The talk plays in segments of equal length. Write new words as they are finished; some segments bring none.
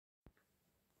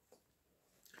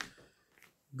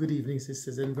Good evening,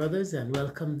 sisters and brothers, and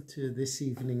welcome to this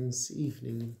evening's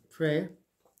evening prayer.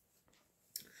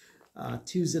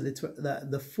 Tuesday,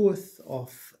 the 4th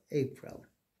of April.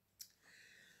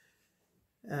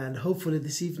 And hopefully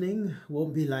this evening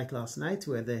won't be like last night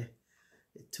where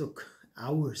it took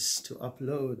hours to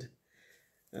upload.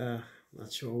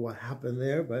 Not sure what happened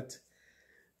there, but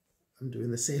I'm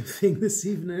doing the same thing this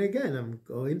evening again.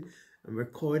 I'm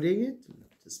recording it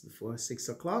just before 6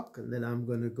 o'clock, and then I'm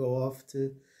going to go off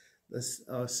to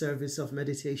our service of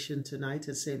meditation tonight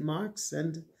at St. Mark's,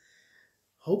 and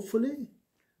hopefully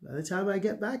by the time I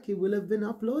get back it will have been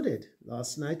uploaded.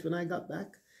 Last night when I got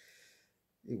back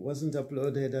it wasn't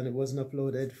uploaded, and it wasn't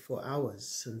uploaded for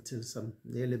hours until some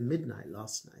nearly midnight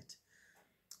last night.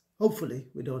 Hopefully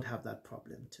we don't have that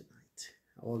problem tonight,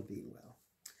 all being well.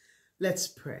 Let's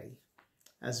pray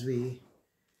as we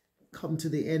come to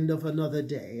the end of another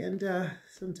day, and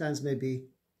sometimes maybe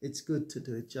it's good to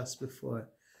do it just before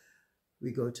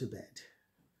we go to bed,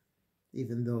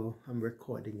 even though I'm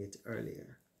recording it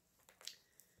earlier,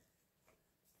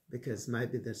 because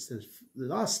maybe that's the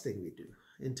last thing we do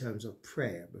in terms of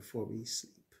prayer before we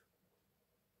sleep.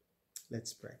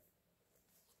 Let's pray.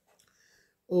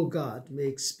 O God,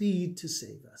 make speed to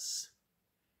save us.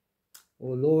 O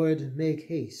Lord, make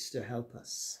haste to help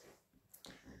us.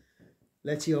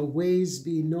 Let your ways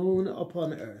be known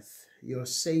upon earth, your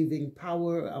saving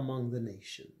power among the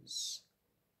nations.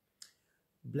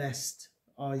 Blessed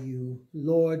are you,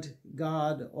 Lord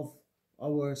God of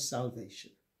our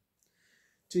salvation.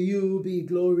 To you be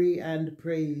glory and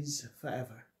praise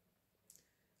forever.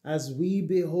 As we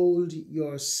behold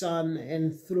your Son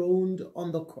enthroned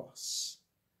on the cross,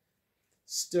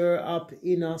 stir up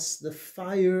in us the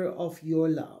fire of your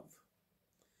love,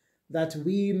 that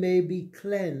we may be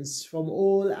cleansed from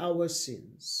all our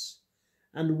sins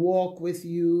and walk with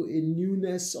you in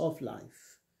newness of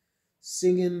life,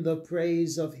 singing the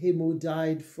praise of him who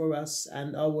died for us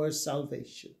and our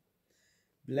salvation.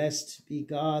 Blessed be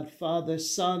God, Father,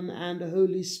 Son, and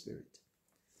Holy Spirit.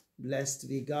 Blessed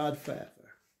be God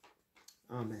forever.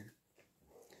 Amen.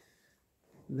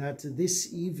 That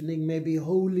this evening may be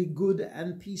wholly good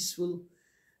and peaceful,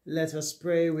 let us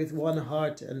pray with one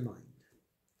heart and mind.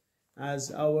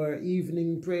 As our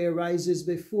evening prayer rises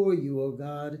before you, O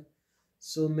God,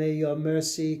 so may your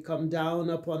mercy come down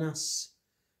upon us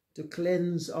to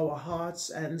cleanse our hearts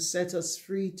and set us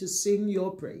free to sing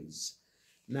your praise,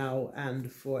 now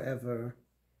and forever.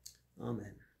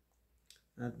 Amen.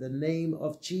 At the name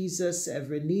of Jesus,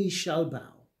 every knee shall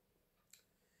bow.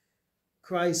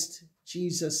 Christ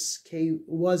Jesus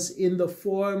was in the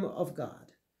form of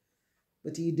God,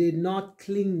 but he did not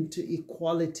cling to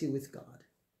equality with God.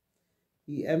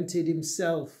 He emptied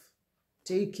himself,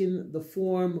 taking the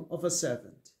form of a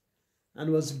servant,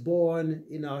 and was born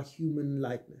in our human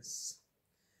likeness.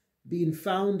 Being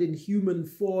found in human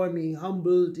form, he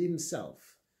humbled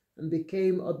himself and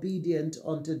became obedient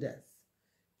unto death,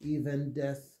 even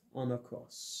death on a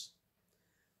cross.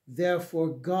 Therefore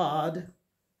God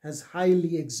has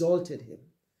highly exalted him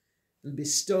and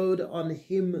bestowed on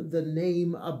him the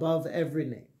name above every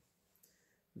name,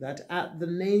 that at the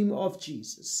name of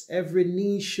Jesus every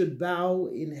knee should bow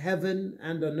in heaven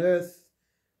and on earth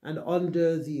and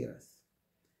under the earth,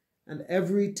 and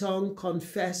every tongue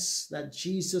confess that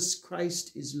Jesus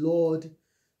Christ is Lord,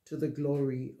 to the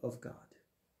glory of God.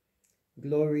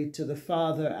 Glory to the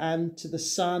Father, and to the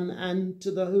Son, and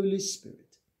to the Holy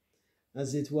Spirit,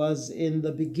 as it was in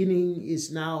the beginning,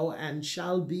 is now, and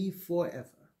shall be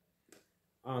forever.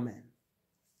 Amen.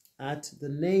 At the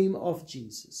name of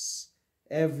Jesus,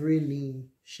 every knee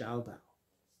shall bow.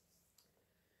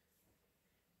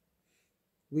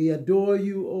 We adore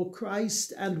you, O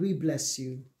Christ, and we bless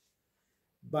you.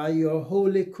 By your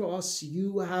holy cross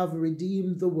you have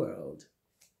redeemed the world.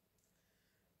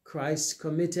 Christ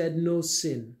committed no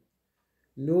sin.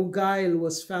 No guile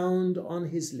was found on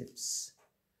his lips.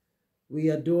 We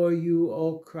adore you,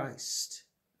 O Christ,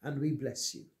 and we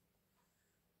bless you.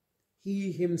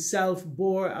 He himself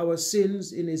bore our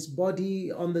sins in his body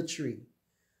on the tree,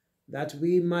 that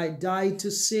we might die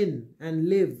to sin and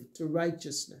live to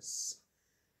righteousness.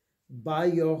 By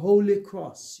your holy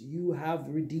cross you have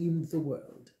redeemed the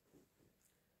world.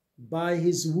 By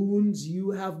his wounds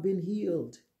you have been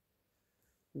healed.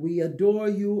 We adore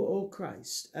you, O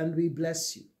Christ, and we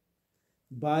bless you.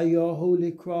 By your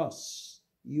holy cross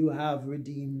you have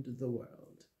redeemed the world.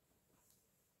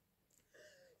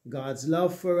 God's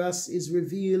love for us is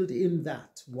revealed in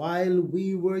that, while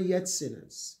we were yet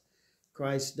sinners,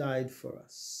 Christ died for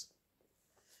us.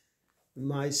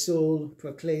 My soul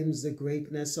proclaims the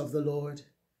greatness of the Lord.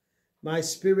 My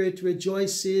spirit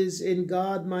rejoices in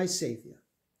God my Saviour.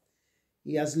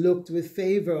 He has looked with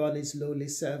favor on his lowly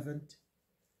servant.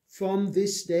 From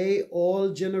this day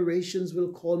all generations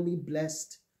will call me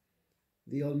blessed.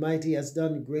 The Almighty has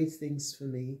done great things for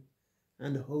me,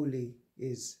 and holy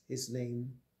is his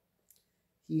name.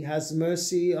 He has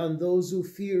mercy on those who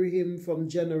fear him from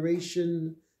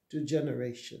generation to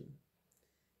generation.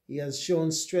 He has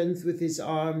shown strength with his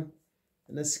arm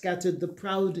and has scattered the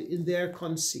proud in their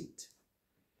conceit,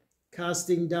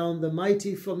 casting down the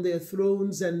mighty from their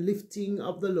thrones and lifting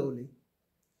up the lowly.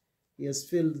 He has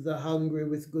filled the hungry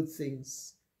with good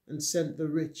things and sent the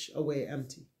rich away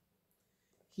empty.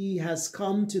 He has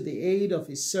come to the aid of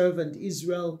his servant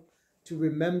Israel to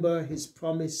remember his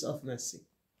promise of mercy,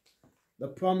 the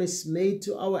promise made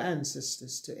to our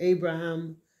ancestors, to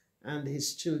Abraham and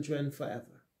his children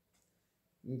forever.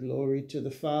 Glory to the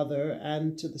Father,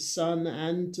 and to the Son,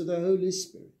 and to the Holy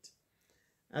Spirit,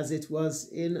 as it was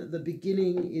in the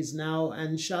beginning, is now,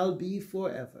 and shall be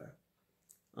forever.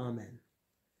 Amen.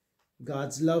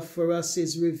 God's love for us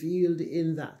is revealed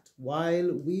in that,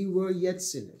 while we were yet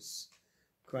sinners,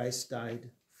 Christ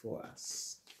died for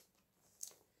us.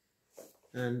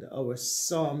 And our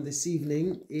psalm this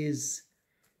evening is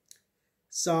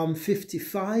Psalm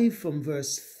 55 from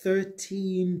verse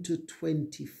 13 to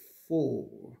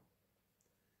 24.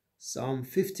 Psalm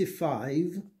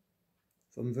 55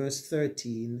 from verse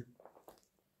 13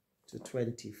 to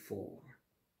 24.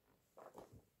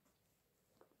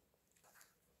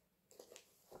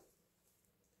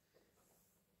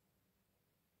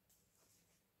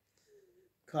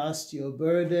 Cast your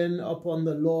burden upon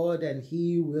the Lord, and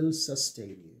he will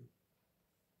sustain you.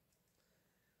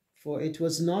 For it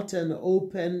was not an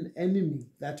open enemy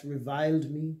that reviled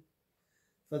me,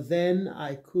 for then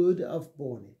I could have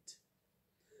borne it.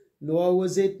 Nor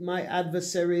was it my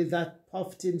adversary that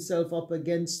puffed himself up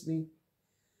against me,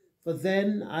 for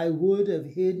then I would have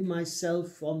hid myself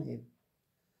from him.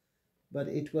 But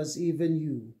it was even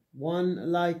you, one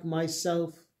like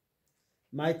myself,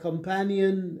 my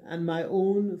companion and my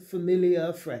own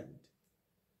familiar friend.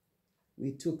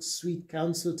 We took sweet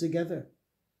counsel together,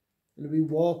 and we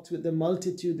walked with the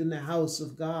multitude in the house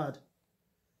of God.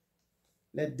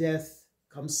 Let death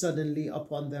come suddenly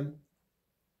upon them.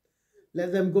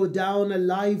 Let them go down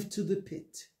alive to the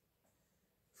pit,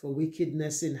 for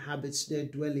wickedness inhabits their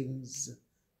dwellings,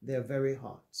 their very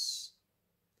hearts.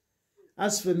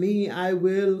 As for me, I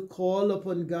will call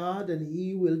upon God, and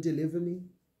he will deliver me.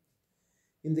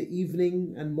 In the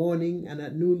evening and morning and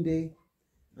at noonday,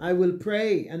 I will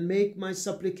pray and make my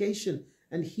supplication,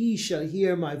 and he shall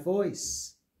hear my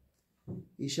voice.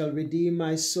 He shall redeem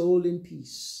my soul in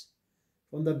peace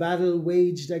from the battle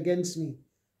waged against me,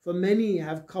 for many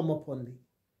have come upon me.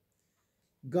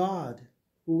 God,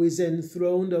 who is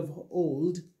enthroned of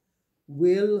old,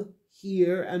 will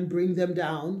hear and bring them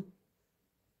down.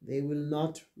 They will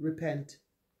not repent,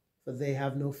 for they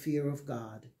have no fear of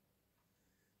God.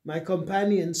 My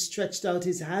companion stretched out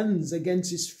his hands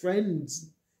against his friend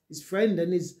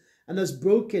and has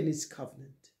broken his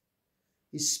covenant.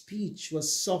 His speech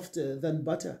was softer than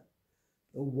butter.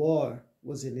 The war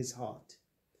was in his heart.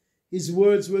 His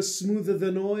words were smoother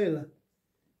than oil,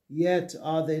 yet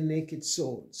are they naked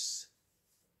swords.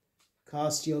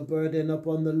 Cast your burden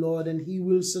upon the Lord, and he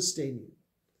will sustain you,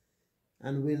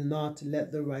 and will not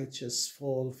let the righteous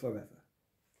fall forever.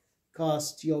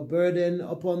 Cast your burden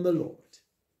upon the Lord,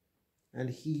 and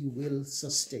he will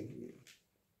sustain you.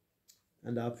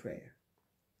 And our prayer.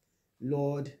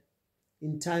 Lord,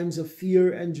 in times of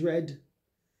fear and dread,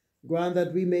 grant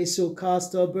that we may so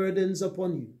cast our burdens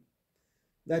upon you,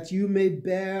 that you may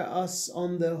bear us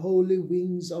on the holy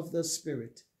wings of the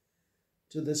Spirit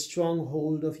to the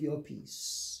stronghold of your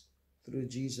peace, through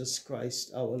Jesus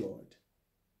Christ our Lord.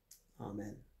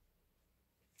 Amen.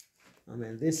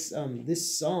 Amen. This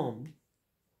psalm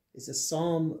is a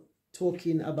psalm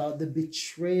talking about the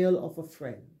betrayal of a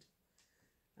friend,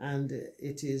 and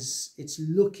it's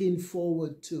looking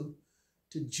forward to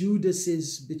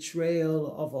Judas's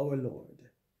betrayal of our Lord.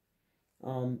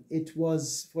 It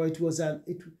was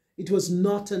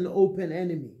not an open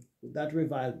enemy that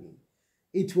reviled me.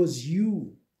 It was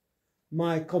you,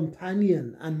 my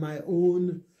companion and my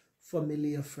own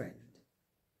familiar friend.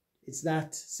 It's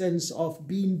that sense of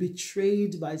being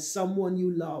betrayed by someone you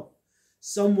love,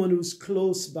 someone who's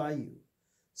close by you,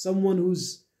 someone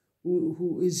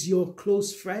who is your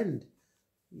close friend.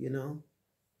 You know,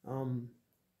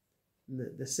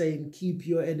 the saying, keep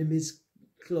your enemies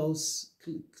close,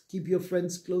 keep your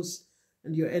friends close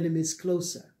and your enemies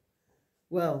closer.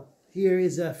 Well, here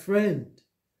is a friend,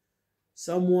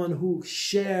 someone who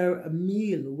shared a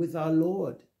meal with our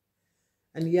Lord,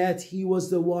 and yet he was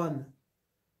the one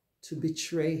to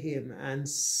betray him and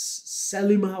sell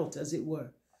him out, as it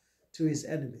were, to his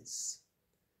enemies.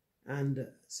 And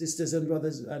sisters and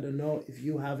brothers, I don't know if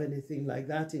you have anything like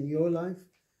that in your life,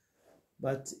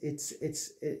 but it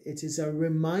is a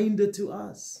reminder to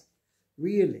us,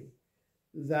 really,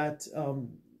 that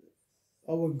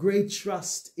our great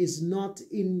trust is not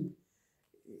in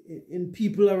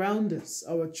people around us.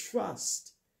 Our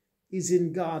trust is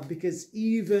in God, because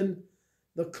even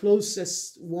the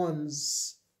closest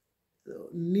ones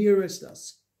nearest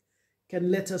us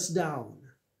can let us down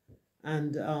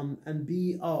and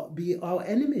be our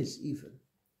enemies, even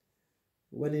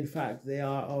when in fact they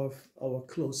are our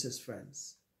closest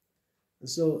friends. And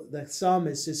so the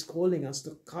psalmist is calling us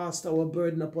to cast our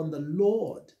burden upon the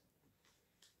Lord,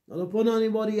 not upon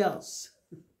anybody else,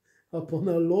 upon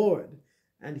the Lord,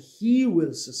 and he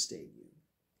will sustain you.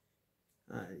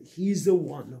 He's the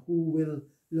one who will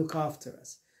look after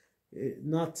us,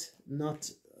 not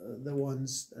the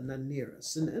ones that are near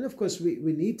us. And of course, we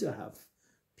need to have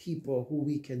people who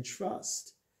we can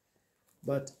trust,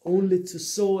 but only to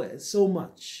so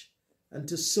much and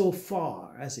to so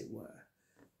far, as it were,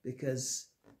 because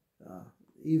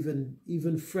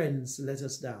even friends let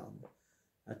us down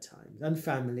at times, and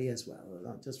family as well,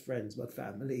 not just friends, but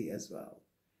family as well.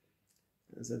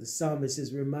 And so the psalmist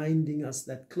is reminding us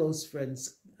that close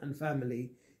friends and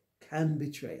family can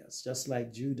betray us, just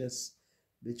like Judas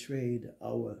betrayed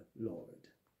our Lord.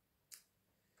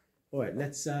 All right,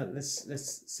 let's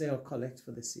say our collect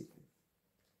for this evening.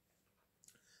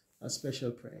 A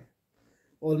special prayer.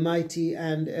 Almighty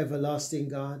and everlasting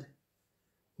God,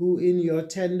 who in your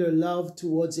tender love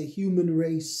towards a human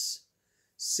race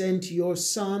sent your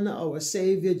Son, our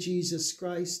Savior Jesus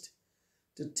Christ,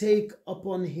 to take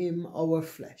upon him our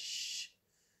flesh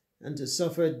and to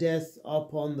suffer death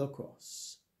upon the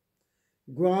cross.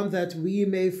 Grant that we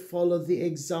may follow the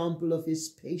example of his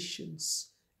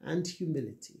patience and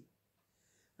humility,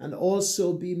 and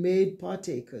also be made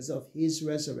partakers of his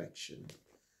resurrection,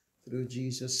 through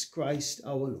Jesus Christ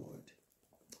our Lord.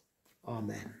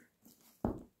 Amen.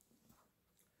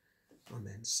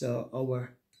 Amen. So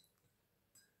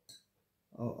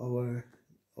our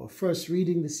first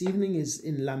reading this evening is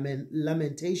in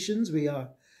Lamentations. We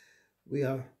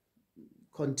are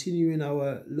continuing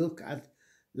our look at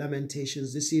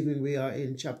Lamentations. This evening we are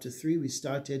in chapter 3. We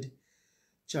started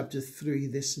chapter 3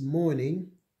 this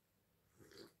morning,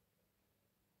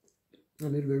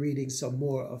 and we'll be reading some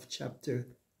more of chapter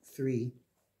 3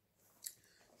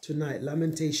 tonight.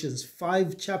 Lamentations,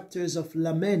 5 chapters of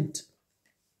lament.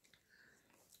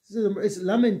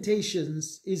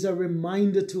 Lamentations is a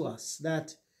reminder to us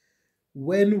that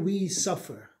when we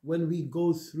suffer, when we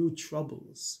go through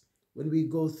troubles, when we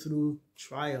go through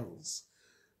trials,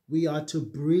 we are to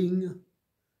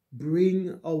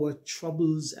bring our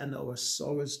troubles and our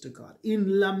sorrows to God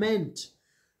in lament,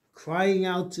 crying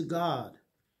out to God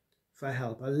for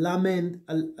help. A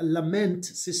lament,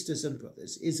 sisters and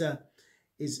brothers, is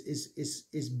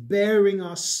bearing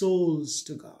our souls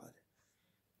to God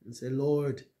and say,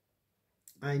 Lord,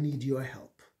 I need your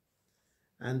help.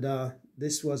 And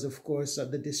this was, of course,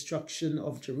 at the destruction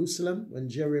of Jerusalem, when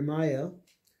Jeremiah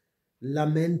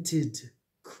lamented,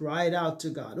 cried out to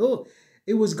God. Oh,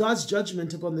 it was God's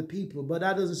judgment upon the people, but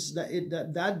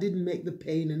that didn't make the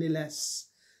pain any less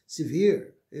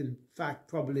severe. In fact,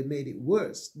 probably made it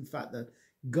worse. In fact, that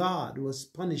God was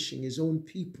punishing his own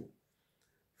people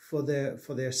for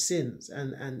their sins.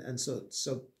 And so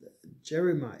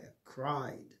Jeremiah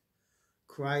cried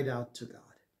out to God.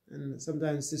 And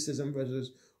sometimes, sisters and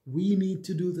brothers, we need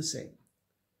to do the same,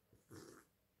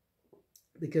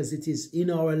 because it is in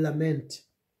our lament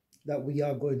that we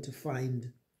are going to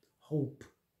find hope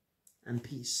and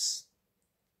peace.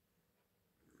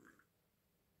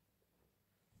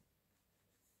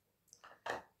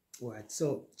 All right,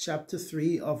 so chapter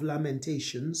 3 of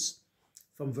Lamentations,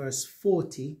 from verse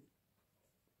 40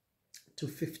 to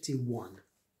 51.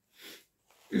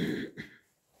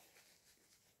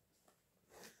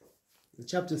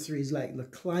 Chapter 3 is like the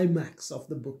climax of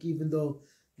the book, even though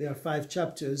there are 5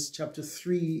 chapters. Chapter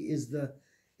 3 is the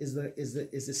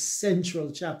central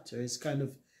chapter. It's kind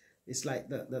of, it's like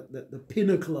the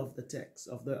pinnacle of the text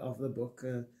of the book,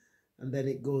 and then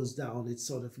it goes down. It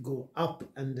sort of go up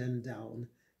and then down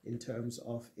in terms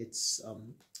of its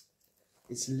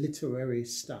literary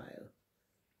style.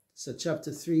 So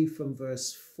chapter 3 from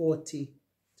verse 40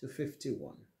 to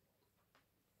 51.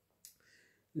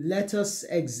 Let us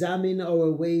examine our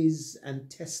ways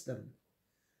and test them,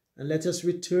 and let us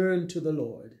return to the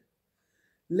Lord.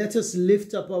 Let us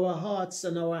lift up our hearts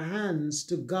and our hands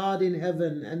to God in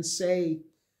heaven and say,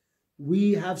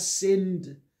 we have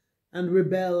sinned and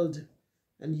rebelled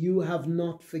and you have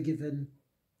not forgiven.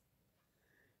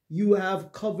 You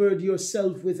have covered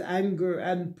yourself with anger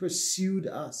and pursued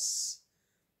us.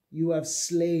 You have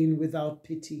slain without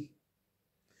pity.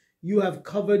 You have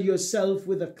covered yourself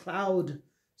with a cloud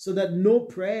so that no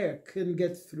prayer can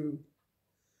get through.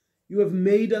 You have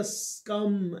made us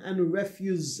scum and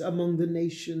refuse among the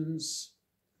nations.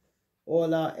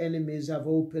 All our enemies have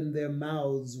opened their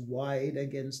mouths wide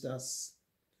against us.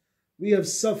 We have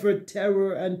suffered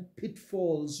terror and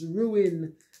pitfalls,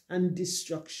 ruin and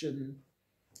destruction.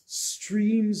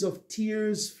 Streams of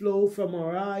tears flow from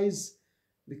our eyes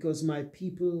because my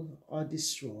people are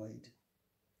destroyed.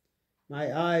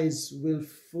 My eyes will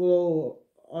flow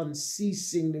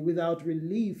unceasingly without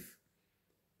relief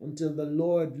until the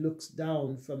Lord looks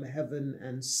down from heaven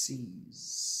and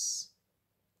sees.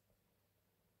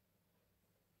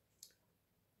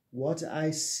 What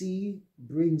I see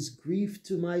brings grief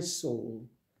to my soul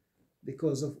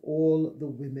because of all the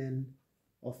women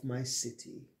of my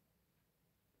city.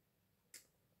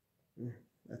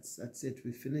 That's it.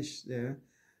 We finished there.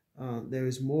 There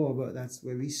is more, but that's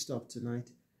where we stop tonight.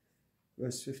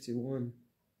 Verse 51.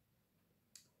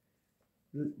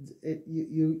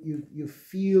 You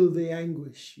feel the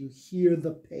anguish. You hear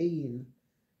the pain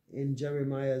in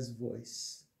Jeremiah's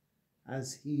voice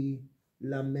as he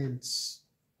laments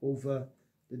over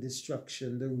the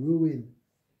destruction, the ruin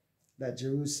that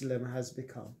Jerusalem has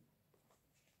become.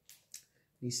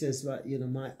 He says,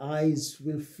 my eyes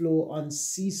will flow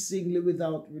unceasingly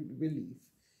without relief.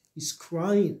 He's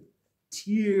crying.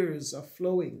 Tears are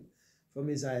flowing from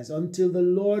his eyes until the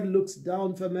Lord looks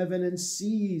down from heaven and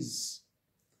sees.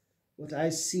 What I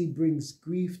see brings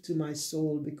grief to my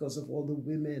soul because of all the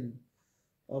women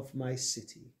of my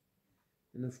city.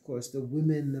 And of course, the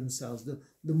women themselves, the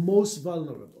most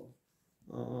vulnerable,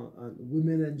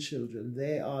 women and children,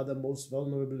 they are the most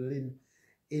vulnerable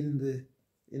in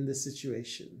the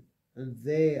situation, and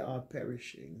they are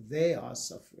perishing, they are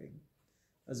suffering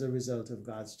as a result of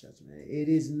God's judgment. It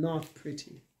is not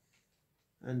pretty,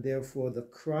 and therefore the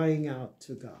crying out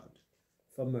to God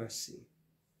for mercy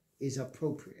is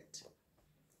appropriate.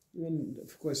 And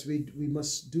of course, we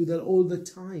must do that all the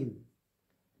time,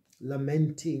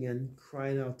 lamenting and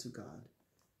crying out to God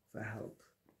for help.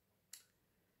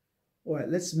 All right,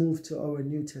 let's move to our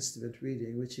New Testament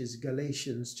reading, which is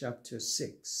Galatians chapter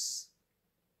 6.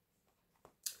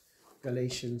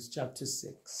 Galatians chapter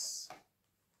 6.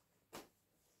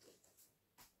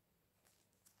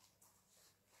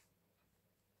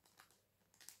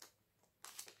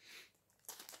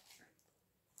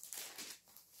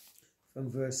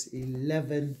 From verse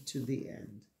 11 to the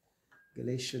end.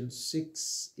 Galatians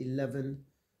 6, 11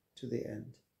 to the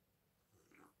end.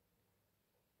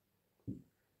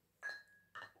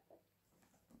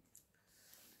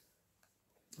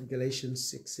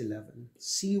 Galatians 6:11.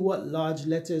 See what large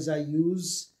letters I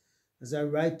use as I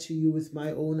write to you with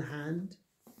my own hand.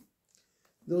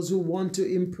 Those who want to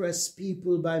impress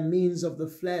people by means of the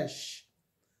flesh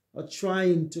are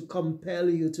trying to compel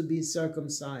you to be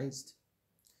circumcised.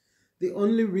 The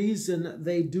only reason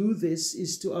they do this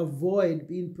is to avoid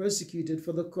being persecuted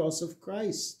for the cross of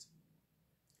Christ.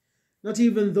 Not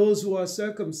even those who are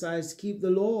circumcised keep the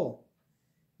law,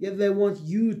 yet they want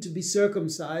you to be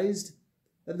circumcised,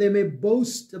 that they may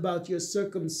boast about your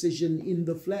circumcision in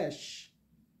the flesh.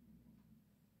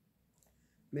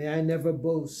 May I never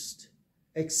boast,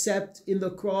 except in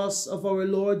the cross of our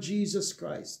Lord Jesus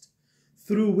Christ,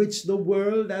 through which the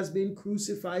world has been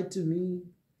crucified to me,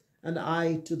 and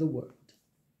I to the world.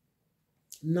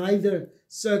 Neither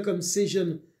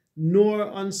circumcision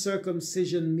nor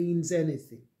uncircumcision means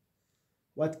anything.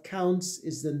 What counts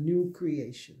is the new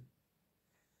creation.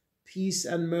 Peace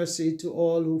and mercy to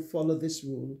all who follow this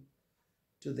rule,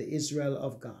 to the Israel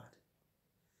of God.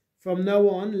 From now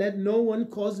on, let no one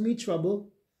cause me trouble,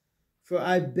 for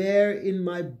I bear in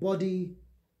my body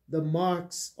the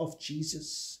marks of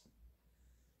Jesus.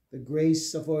 The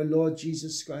grace of our Lord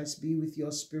Jesus Christ be with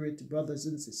your spirit, brothers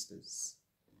and sisters.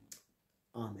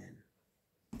 Amen.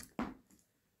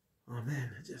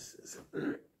 Amen.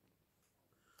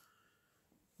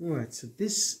 All right, so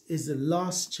this is the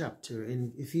last chapter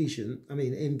in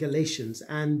in Galatians,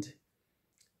 and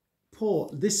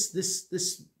Paul, this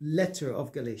letter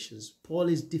of Galatians, Paul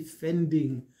is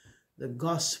defending the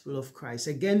gospel of Christ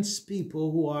against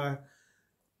people who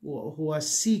are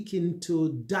seeking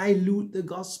to dilute the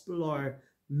gospel or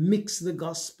mix the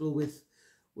gospel with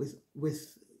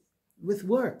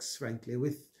works, frankly,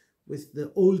 with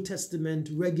the Old Testament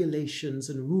regulations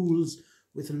and rules,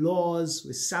 with laws,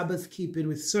 with Sabbath keeping,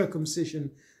 with circumcision,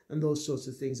 and those sorts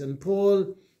of things. And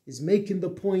Paul is making the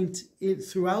point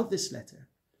throughout this letter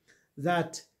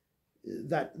that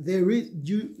that there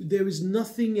is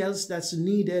nothing else that's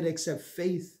needed except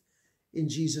faith in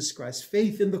Jesus Christ,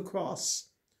 faith in the cross,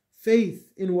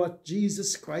 faith in what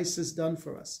Jesus Christ has done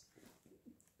for us.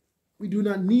 We do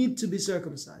not need to be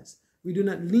circumcised. We do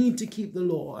not need to keep the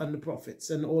law and the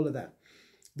prophets and all of that.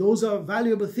 Those are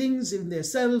valuable things in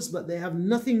themselves, but they have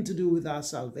nothing to do with our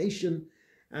salvation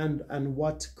and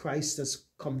what Christ has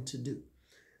come to do.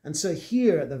 And so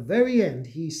here at the very end,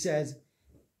 he said,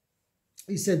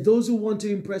 those who want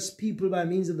to impress people by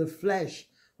means of the flesh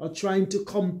are trying to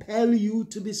compel you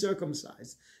to be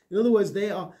circumcised. In other words,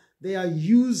 they are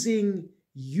using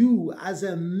you as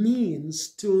a means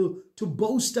to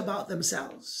boast about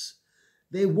themselves.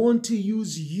 They want to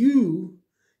use you,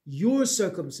 your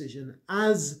circumcision,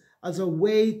 as a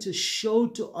way to show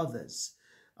to others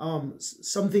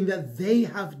something that they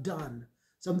have done,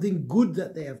 something good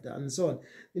that they have done, and so on.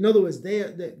 In other words,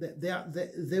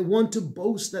 they want to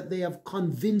boast that they have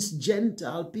convinced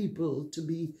Gentile people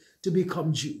to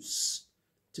become Jews,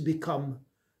 to become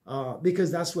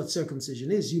because that's what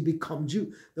circumcision is. You become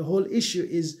Jew. The whole issue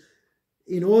is,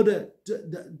 in order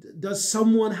does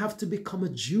someone have to become a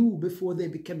Jew before they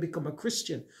can become a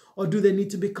Christian, or do they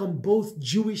need to become both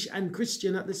Jewish and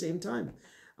Christian at the same time?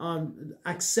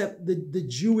 Accept the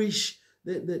Jewish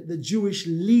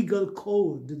legal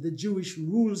code, the Jewish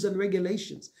rules and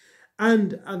regulations,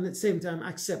 and at the same time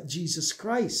accept Jesus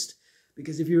Christ.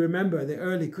 Because if you remember, the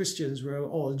early Christians were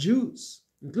all Jews,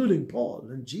 including Paul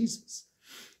and Jesus.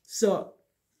 So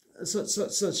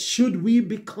should we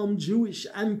become Jewish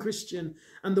and Christian?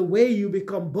 And the way you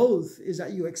become both is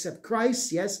that you accept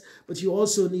Christ, yes, but you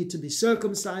also need to be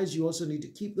circumcised. You also need to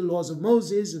keep the laws of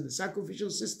Moses and the sacrificial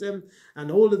system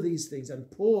and all of these things. And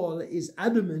Paul is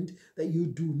adamant that you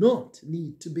do not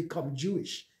need to become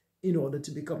Jewish in order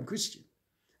to become Christian.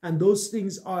 And those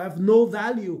things are of no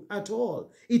value at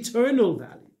all, eternal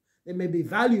value. They may be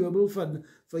valuable for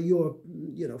your,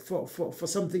 for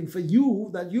something for you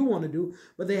that you want to do,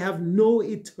 but they have no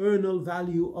eternal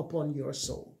value upon your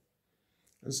soul.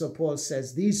 And so Paul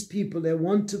says, these people, they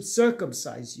want to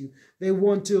circumcise you. They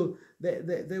want to,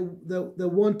 they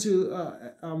want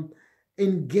to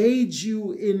engage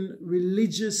you in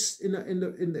religious, in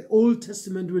the Old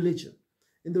Testament religion,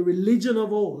 in the religion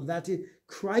of old that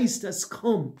Christ has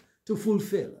come to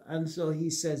fulfill. And so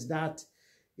he says that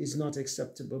is not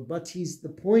acceptable. But the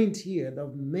point here, the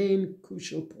main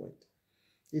crucial point,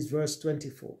 is verse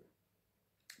 24.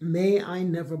 May I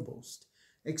never boast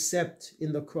except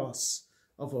in the cross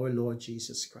of our Lord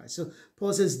Jesus Christ. So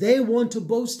Paul says they want to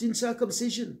boast in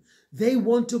circumcision. They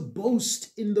want to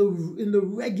boast in the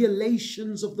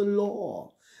regulations of the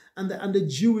law and the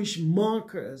Jewish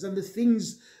markers and the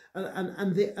things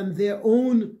and their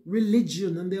own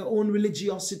religion and their own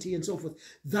religiosity and so forth.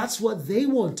 That's what they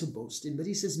want to boast in. But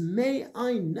he says, may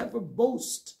I never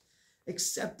boast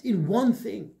except in one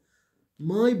thing.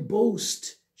 My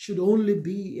boast should only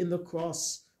be in the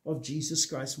cross of Jesus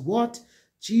Christ. What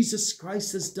Jesus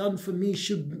Christ has done for me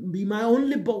should be my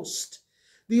only boast.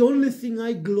 The only thing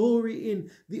I glory in,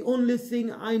 the only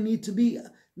thing I need to be,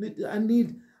 I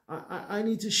need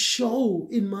to show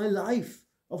in my life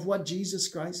of what Jesus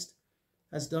Christ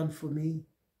has done for me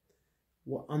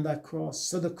on that cross.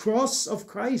 So the cross of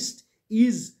Christ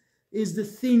is the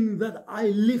thing that I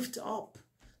lift up.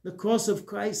 The cross of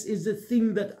Christ is the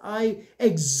thing that I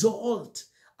exalt,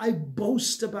 I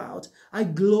boast about, I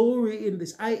glory in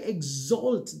this, I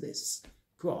exalt this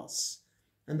cross.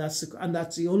 And that's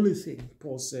the only thing,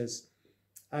 Paul says,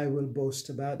 I will boast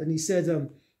about. And he said,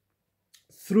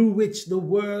 through which the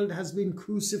world has been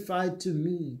crucified to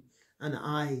me, and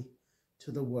I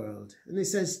to the world. And he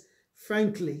says,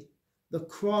 frankly, the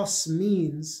cross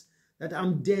means that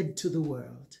I'm dead to the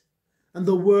world, and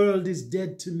the world is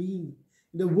dead to me.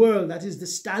 The world, that is the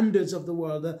standards of the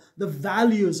world, the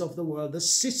values of the world, the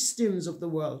systems of the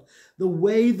world, the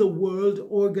way the world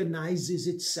organizes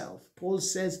itself. Paul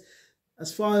says,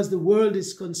 as far as the world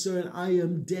is concerned, I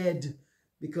am dead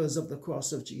because of the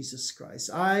cross of Jesus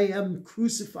Christ. I am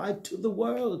crucified to the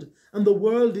world, and the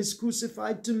world is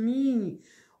crucified to me.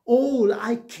 All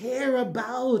I care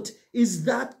about is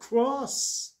that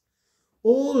cross.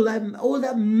 All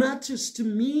that matters to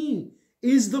me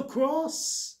is the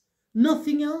cross.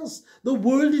 Nothing else. The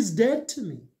world is dead to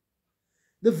me.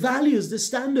 The values, the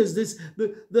standards,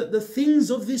 the things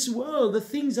of this world, the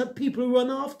things that people run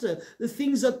after, the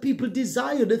things that people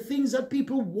desire, the things that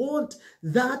people want,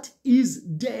 that is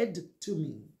dead to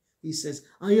me. He says,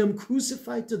 I am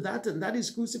crucified to that, and that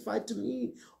is crucified to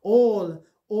me. All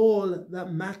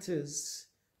that matters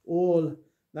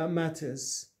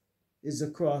is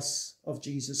the cross of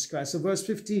Jesus Christ. So verse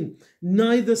 15,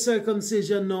 neither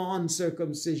circumcision nor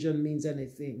uncircumcision means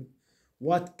anything.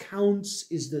 What counts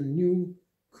is the new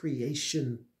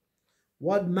creation.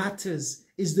 What matters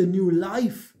is the new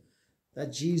life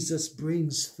that Jesus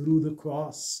brings through the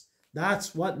cross.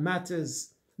 That's what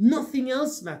matters. Nothing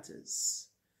else matters.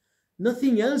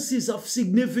 Nothing else is of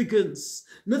significance.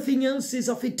 Nothing else is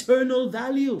of eternal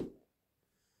value.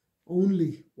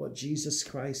 Only what Jesus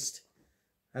Christ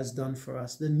has done for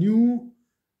us, the new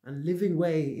and living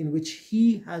way in which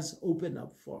he has opened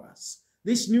up for us.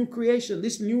 This new creation,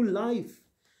 this new life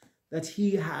that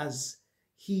he has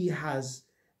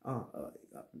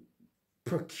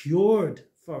procured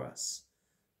for us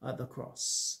at the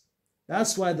cross.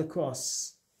 That's why the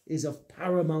cross is of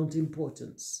paramount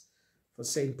importance for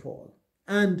St. Paul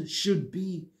and should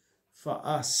be for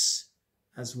us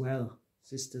as well,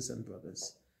 sisters and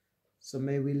brothers. So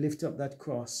may we lift up that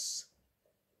cross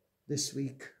this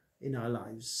week in our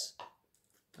lives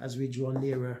as we draw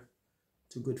nearer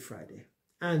to Good Friday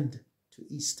and to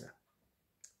Easter.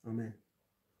 Amen.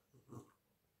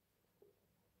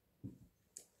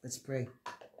 Let's pray.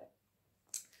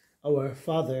 Our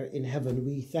Father in heaven,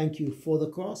 we thank you for the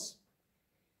cross.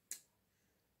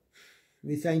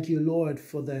 We thank you, Lord,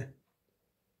 for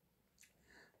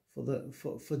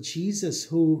Jesus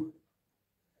who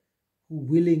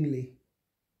willingly,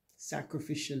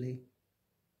 sacrificially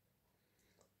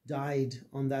died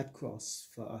on that cross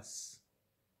for us.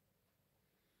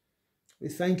 We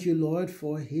thank you, Lord,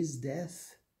 for his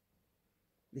death,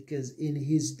 because in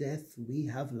his death we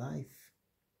have life.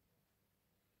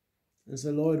 And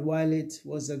so, Lord, while it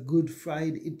was a Good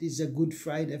Friday, it is a Good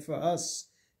Friday for us,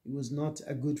 it was not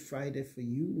a Good Friday for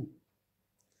you.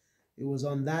 It was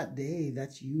on that day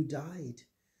that you died.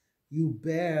 You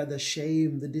bear the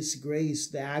shame, the disgrace,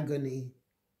 the agony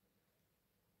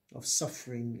of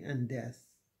suffering and death,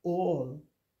 all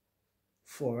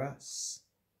for us.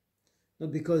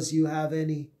 Not because you have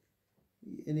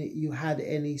you had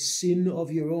any sin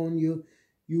of your own.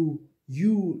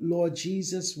 You, Lord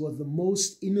Jesus, were the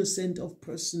most innocent of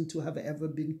person to have ever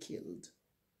been killed.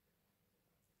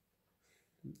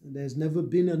 There's never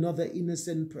been another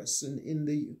innocent person in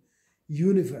the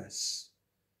universe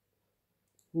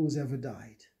who's ever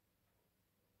died.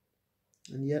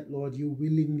 And yet, Lord, you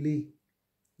willingly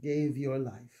gave your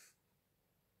life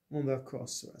on the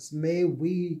cross for us. May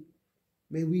we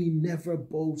never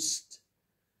boast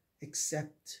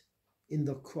except in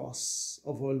the cross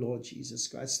of our Lord Jesus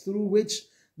Christ, through which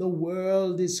the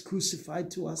world is crucified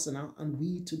to us and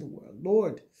we to the world.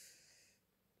 Lord,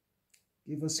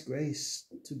 give us grace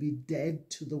to be dead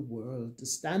to the world, the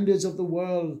standards of the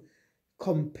world,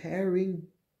 comparing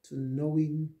to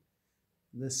knowing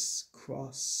this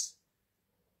cross,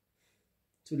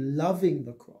 to loving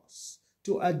the cross,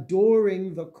 to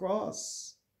adoring the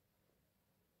cross,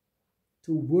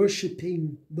 to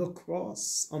worshiping the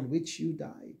cross on which you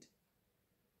died.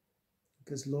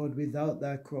 Because, Lord, without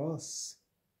that cross,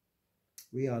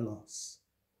 we are lost.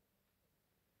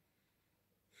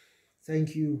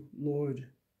 Thank you, Lord,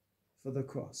 for the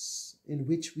cross in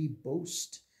which we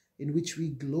boast, in which we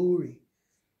glory.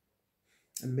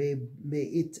 And may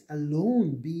it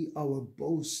alone be our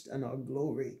boast and our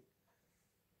glory,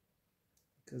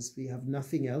 because we have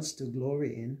nothing else to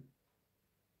glory in.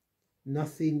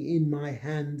 Nothing in my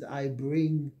hand I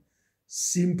bring,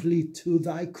 simply to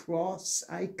thy cross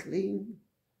I cling.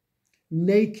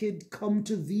 Naked come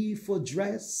to thee for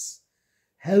dress,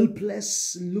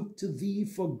 helpless look to thee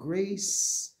for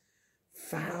grace.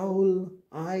 Foul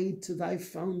I to thy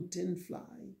fountain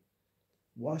fly,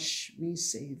 wash me,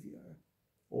 Savior,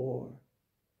 or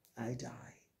I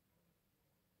die.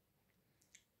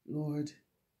 Lord,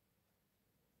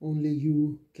 only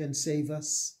you can save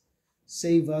us.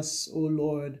 Save us, O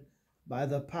Lord, by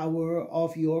the power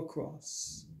of your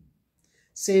cross.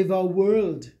 Save our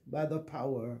world by the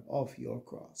power of your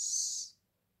cross.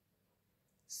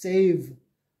 Save,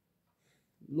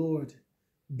 Lord,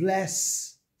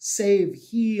 bless, save,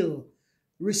 heal,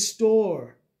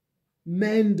 restore,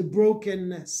 mend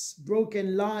brokenness,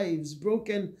 broken lives,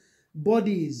 broken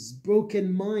bodies,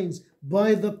 broken minds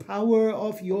by the power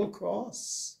of your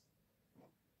cross.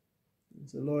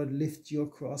 So, Lord, lift your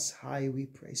cross high, we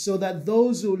pray, so that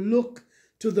those who look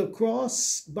to the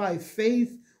cross by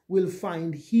faith will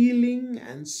find healing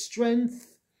and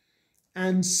strength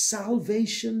and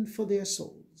salvation for their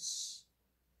souls.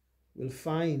 Will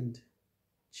find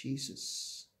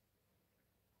Jesus.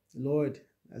 Lord,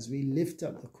 as we lift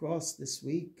up the cross this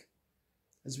week,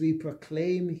 as we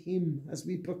proclaim him, as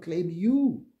we proclaim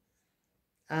you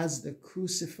as the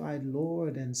crucified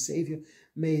Lord and Savior,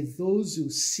 may those who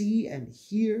see and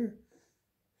hear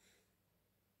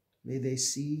May they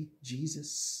see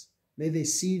Jesus. May they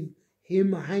see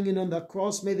him hanging on the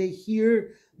cross. May they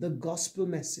hear the gospel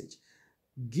message.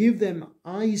 Give them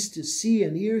eyes to see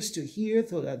and ears to hear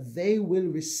so that they will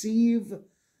receive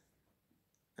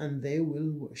and they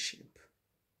will worship.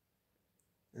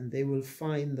 And they will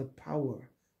find the power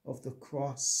of the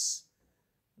cross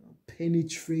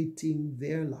penetrating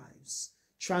their lives,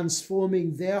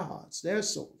 transforming their hearts, their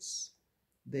souls,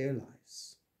 their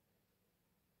lives.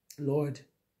 Lord,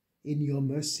 in your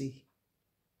mercy,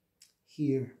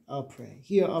 hear our prayer.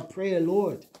 Hear our prayer,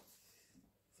 Lord,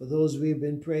 for those we've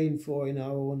been praying for in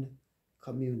our own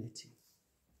community.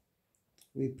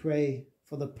 We pray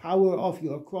for the power of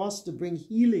your cross to bring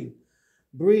healing,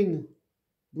 bring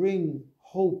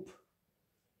hope,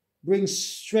 bring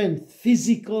strength,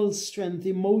 physical strength,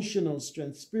 emotional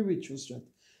strength, spiritual strength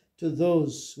to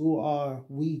those who are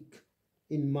weak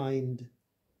in mind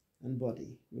and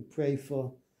body. We pray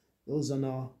for those on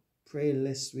our prayer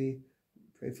list. We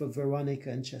pray for Veronica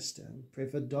and Chester. We pray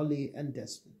for Dolly and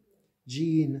Desmond,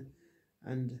 Jean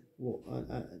and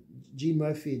Jean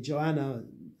Murphy, Joanna,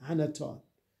 Hannah Todd,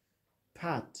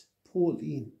 Pat,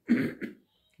 Pauline,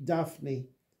 Daphne,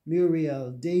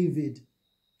 Muriel, David,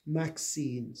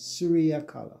 Maxine, Surya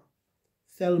Kala,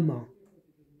 Thelma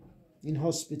in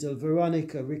hospital,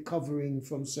 Veronica recovering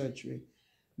from surgery,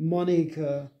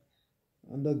 Monica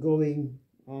undergoing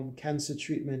cancer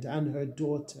treatment, and her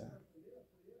daughter,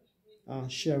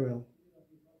 Cheryl,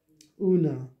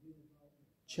 Una,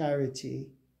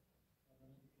 Charity,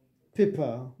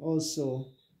 Pippa also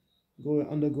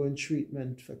undergoing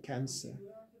treatment for cancer,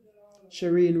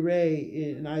 Shireen Ray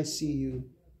in ICU.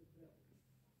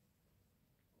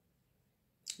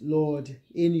 Lord,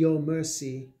 in your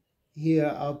mercy, hear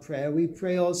our prayer. We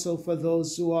pray also for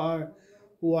those who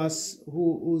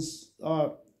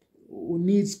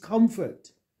needs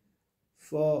comfort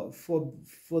for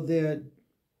their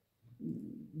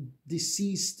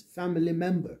deceased family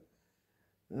member.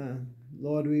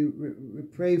 Lord, we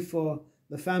pray for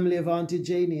the family of Auntie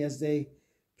Janie as they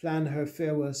plan her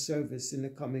farewell service in the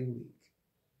coming week.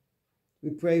 We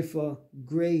pray for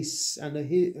Grace and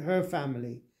her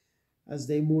family as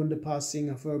they mourn the passing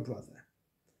of her brother.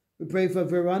 We pray for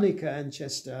Veronica and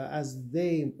Chester as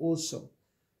they also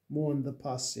mourn the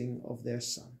passing of their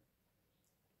son.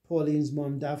 Pauline's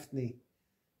mom, Daphne,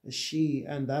 as she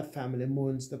and that family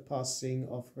mourns the passing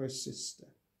of her sister.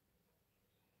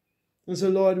 And so,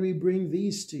 Lord, we bring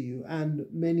these to you and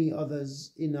many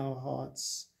others in our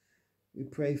hearts. We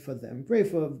pray for them. Pray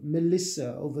for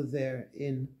Melissa over there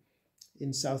in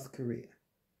South Korea,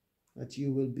 that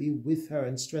you will be with her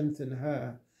and strengthen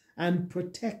her and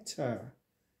protect her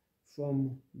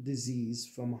from disease,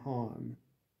 from harm.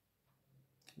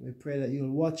 We pray that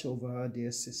you'll watch over her,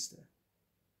 dear sister.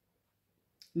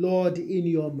 Lord, in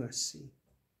your mercy,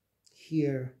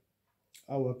 hear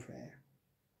our prayer.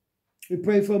 We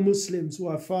pray for Muslims who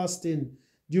are fasting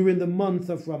during the month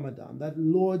of Ramadan, that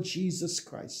Lord Jesus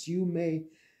Christ, you may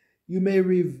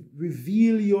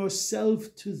reveal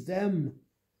yourself to them,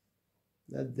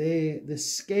 that the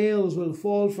scales will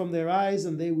fall from their eyes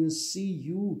and they will see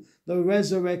you, the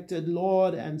resurrected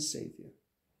Lord and Savior,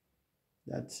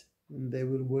 that they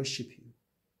will worship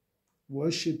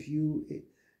you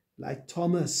like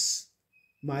Thomas,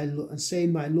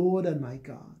 saying, my Lord and my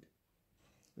God.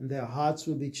 And their hearts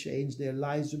will be changed, their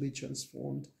lives will be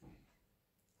transformed,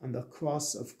 and the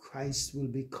cross of Christ will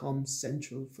become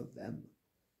central for them.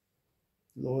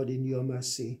 Lord, in your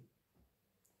mercy,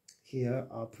 hear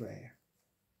our prayer.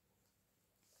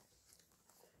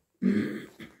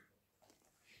 And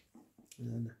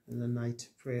a night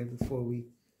prayer before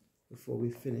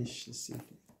we finish this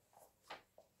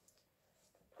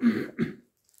evening.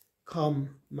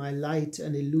 Come, my light,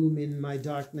 and illumine my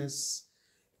darkness.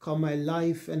 Come, my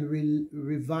life, and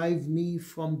revive me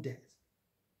from death.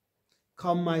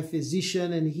 Come, my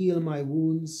physician, and heal my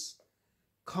wounds.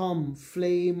 Come,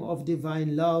 flame of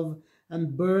divine love,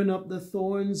 and burn up the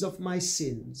thorns of my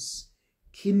sins.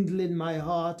 Kindle in my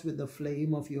heart with the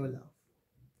flame of your love.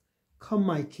 Come,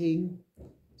 my King,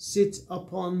 sit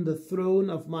upon the throne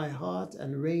of my heart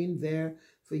and reign there,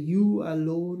 for you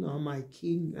alone are my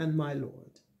King and my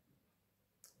Lord.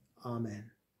 Amen.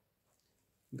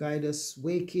 Guide us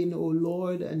waking, O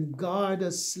Lord, and guard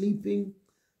us sleeping,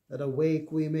 that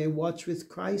awake we may watch with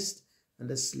Christ,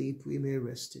 and asleep we may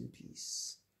rest in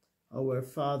peace. Our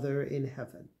Father in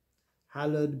heaven,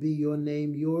 hallowed be your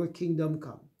name, your kingdom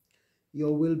come.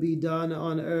 Your will be done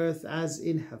on earth as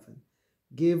in heaven.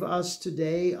 Give us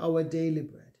today our daily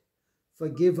bread.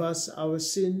 Forgive us our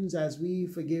sins as we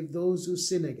forgive those who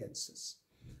sin against us.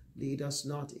 Lead us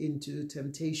not into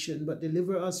temptation, but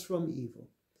deliver us from evil.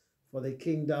 For the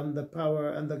kingdom, the power,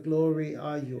 and the glory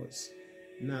are yours,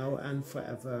 now and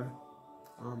forever.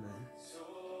 Amen.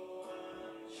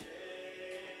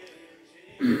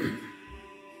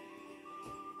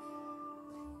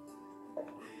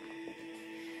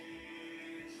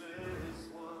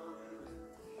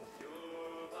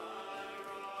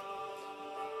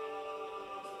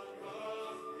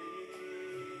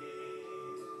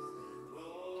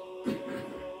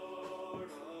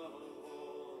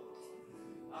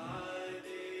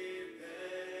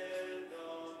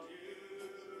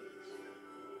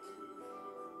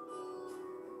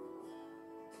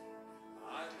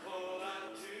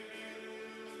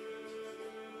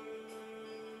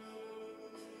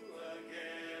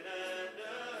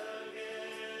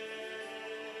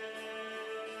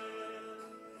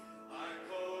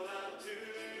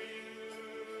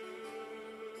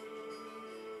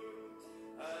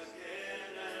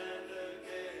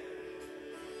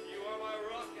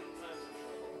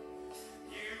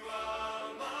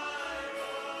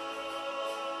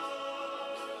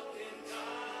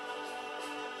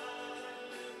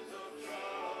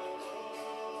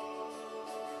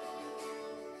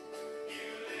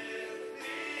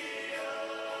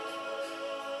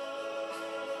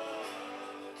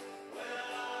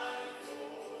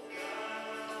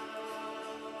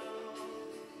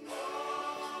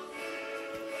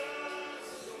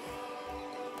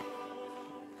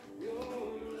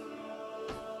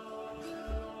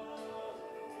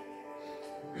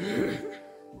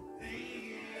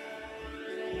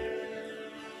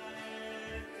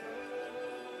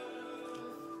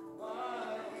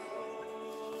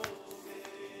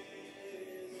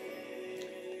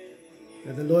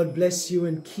 May the Lord bless you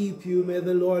and keep you. May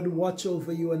the Lord watch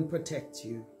over you and protect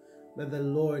you. May the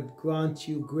Lord grant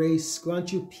you grace,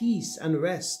 grant you peace and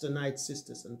rest tonight,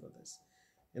 sisters and brothers.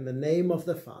 In the name of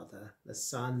the Father, the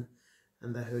Son,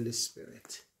 and the Holy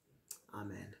Spirit.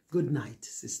 Amen. Good night,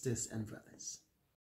 sisters and brothers.